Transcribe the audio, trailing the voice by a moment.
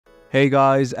Hey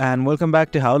guys, and welcome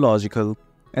back to How Logical.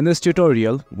 In this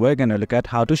tutorial, we're gonna look at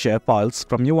how to share files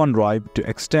from your OneDrive to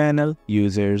external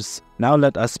users. Now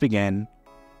let us begin.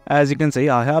 As you can see,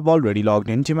 I have already logged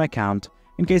into my account.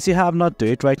 In case you have not do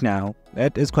it right now,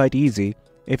 it is quite easy.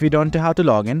 If you don't know how to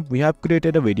log in, we have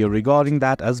created a video regarding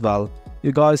that as well.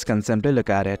 You guys can simply look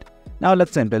at it. Now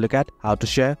let's simply look at how to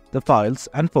share the files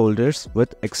and folders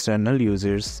with external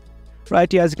users.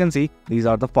 Right here, as you can see, these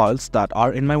are the files that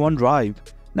are in my OneDrive.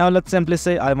 Now let's simply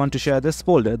say I want to share this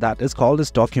folder that is called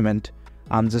as document.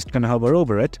 I'm just gonna hover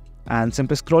over it and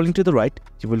simply scrolling to the right,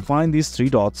 you will find these three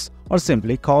dots or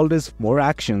simply called as more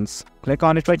actions. Click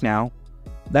on it right now.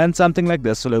 Then something like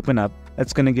this will open up.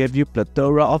 It's gonna give you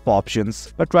plethora of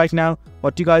options. But right now,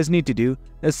 what you guys need to do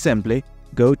is simply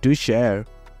go to share.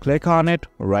 Click on it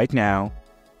right now.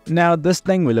 Now this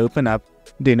thing will open up.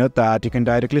 Denote that you can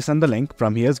directly send the link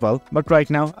from here as well, but right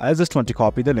now I just want to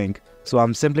copy the link, so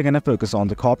I'm simply gonna focus on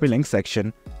the copy link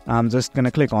section. I'm just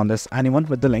gonna click on this anyone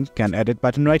with the link can edit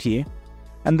button right here,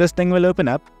 and this thing will open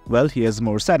up. Well, here's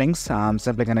more settings. I'm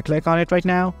simply gonna click on it right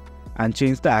now and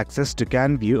change the access to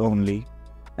can view only.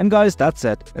 And guys, that's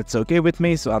it. It's okay with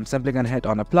me, so I'm simply gonna hit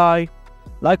on apply.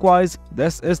 Likewise,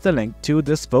 this is the link to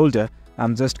this folder.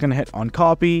 I'm just gonna hit on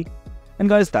copy. And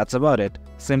guys, that's about it.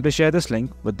 Simply share this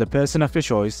link with the person of your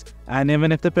choice, and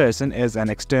even if the person is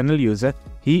an external user,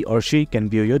 he or she can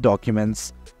view your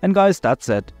documents. And guys, that's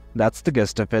it. That's the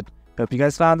gist of it. Hope you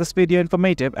guys found this video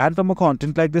informative, and for more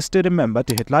content like this, do remember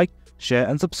to hit like, share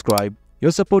and subscribe.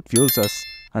 Your support fuels us.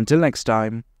 Until next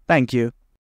time, thank you.